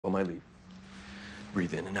on my lead.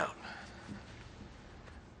 Breathe in and out.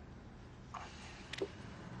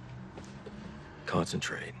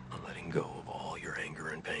 Concentrate on letting go of all your anger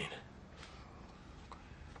and pain.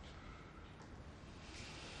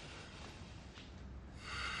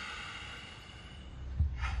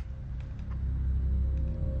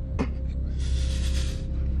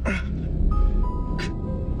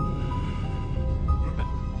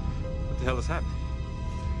 What the hell is happening?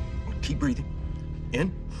 Keep breathing.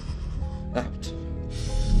 In, out.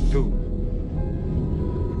 Dude.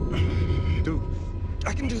 Dude.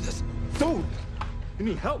 I can do this. Dude! You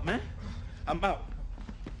need help, man. I'm out.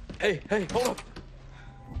 Hey, hold up.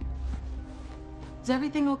 Is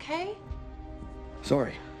everything okay?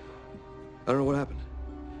 Sorry. I don't know what happened.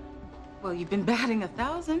 Well, you've been batting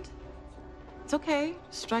 1,000. It's okay.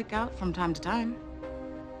 Strike out from time to time.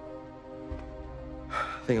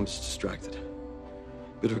 I think I'm just distracted.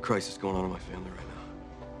 Bit of a crisis going on in my family right now.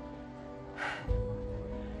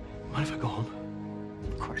 Mind if I go home?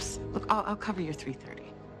 Of course. Look, I'll cover your 3:30.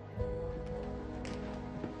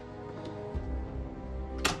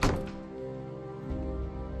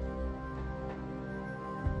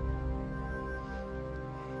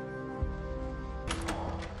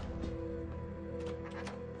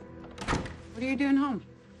 What are you doing home?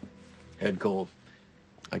 Head cold.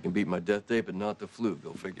 I can beat my death date, but not the flu.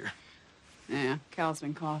 Go figure. Yeah, Cal's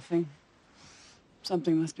been coughing.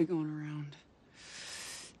 Something must be going around.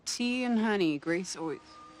 Tea and honey, Grace always.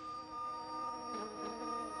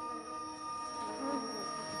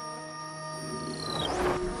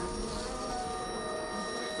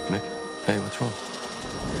 Nick, hey, what's wrong?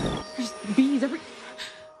 There's bees every.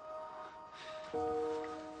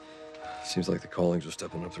 Seems like the callings are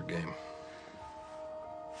stepping up their game.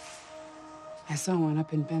 I saw one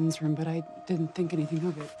up in Ben's room, but I didn't think anything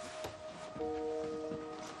of it.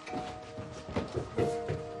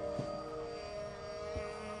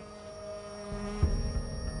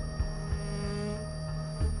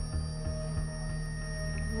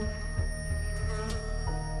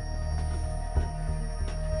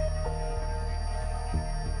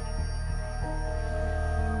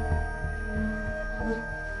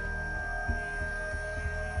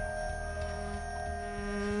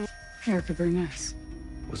 Erica Burness.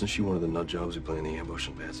 Wasn't she one of the nut jobs who planned the ambush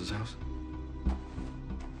in Vance's house?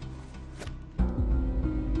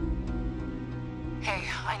 Hey,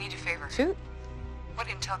 I need a favor. Shoot. What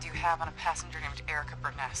intel do you have on a passenger named Erica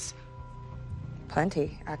Burness?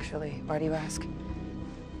 Plenty, actually. Why do you ask?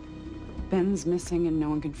 Ben's missing and no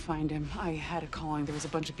one can find him. I had a calling. There was a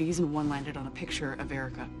bunch of bees and one landed on a picture of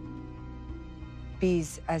Erica.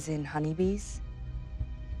 Bees as in honeybees?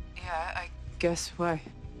 Yeah, I guess why?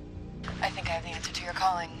 I think I have the answer to your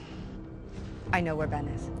calling. I know where Ben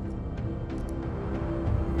is.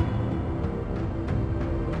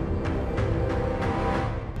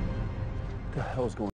 What the hell's going on?